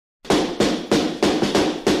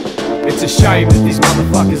It's a shame that these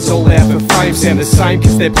motherfuckers all out for fame sound the same,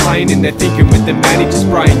 cause they're playing and they're thinking with the manager's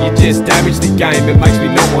brain. You just damage the game, it makes me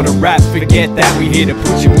not wanna rap. Forget that, we here to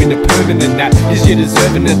put you in a permanent nap, cause you're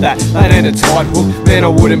deserving of that. That ain't a tight hook, man, I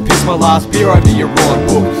wouldn't piss my last beer over your rhyme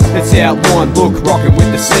book. It's outlined, look, rocking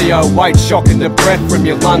with the CO weight, shocking the breath from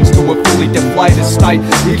your lungs to a fully deflated state.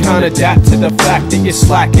 You can't adapt to the fact that you're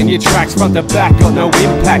slack and your tracks front to back got no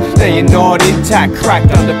impact. Now you're not intact,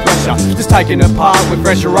 cracked under pressure, just taken apart with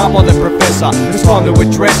pressure up on the professor. It's time to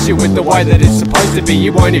address you with the way that it's supposed to be.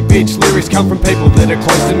 You won't need bitch lyrics come from people that are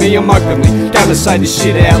close to me. I'm openly gonna say this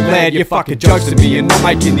shit out loud. You're fucking jokes to me and not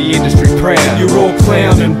making the industry proud. You're all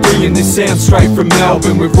clowning, bringing this sound straight from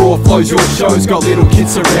Melbourne with raw flows. Your show's got little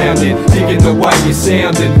kids surrounding, digging the way you're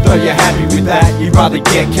sounding. Though you're happy with that, you'd rather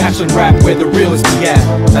get cash and rap where the realest be at.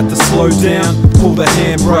 At the slow down, pull the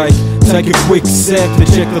handbrake, take a quick sec to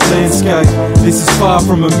check the landscape. This is far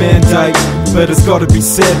from a mandate, but it's gotta be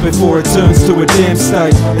said before it turns to a damn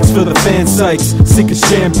state. It's for the fans' sakes, sick of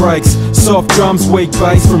sham breaks, soft drums, weak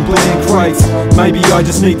bass from bland crates. Maybe I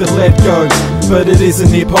just need to let go, but it isn't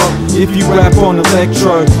hip-hop if you rap on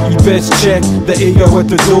electro. You best check the ego at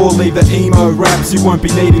the door, leave the emo raps, you won't be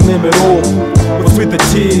needing them at all. What's with the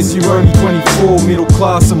tears, you're only 24, middle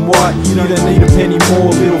class and white, you don't need a penny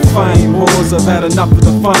more. Little fame wars, I've had enough of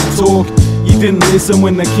the fun talk. You didn't listen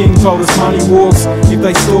when the king told us money walks. If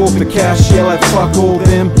they stalk the cash, yeah, like fuck all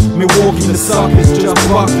them. Milwaukee the suckers just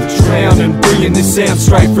fuck the drowning, bringing this sound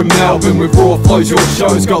straight from Melbourne with raw flows. Your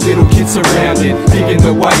show's got little kids surrounding, digging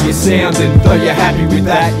the way you're sounding. Though you're happy with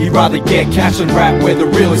that, you'd rather get cash and rap where the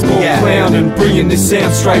realest be at. Clowning, bringing this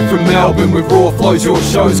sound straight from Melbourne with raw flows. Your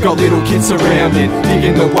show's got little kids surrounding,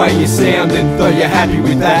 digging the way you're sounding. Though you're happy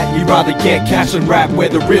with that, you'd rather get cash and rap where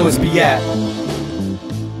the realest be at.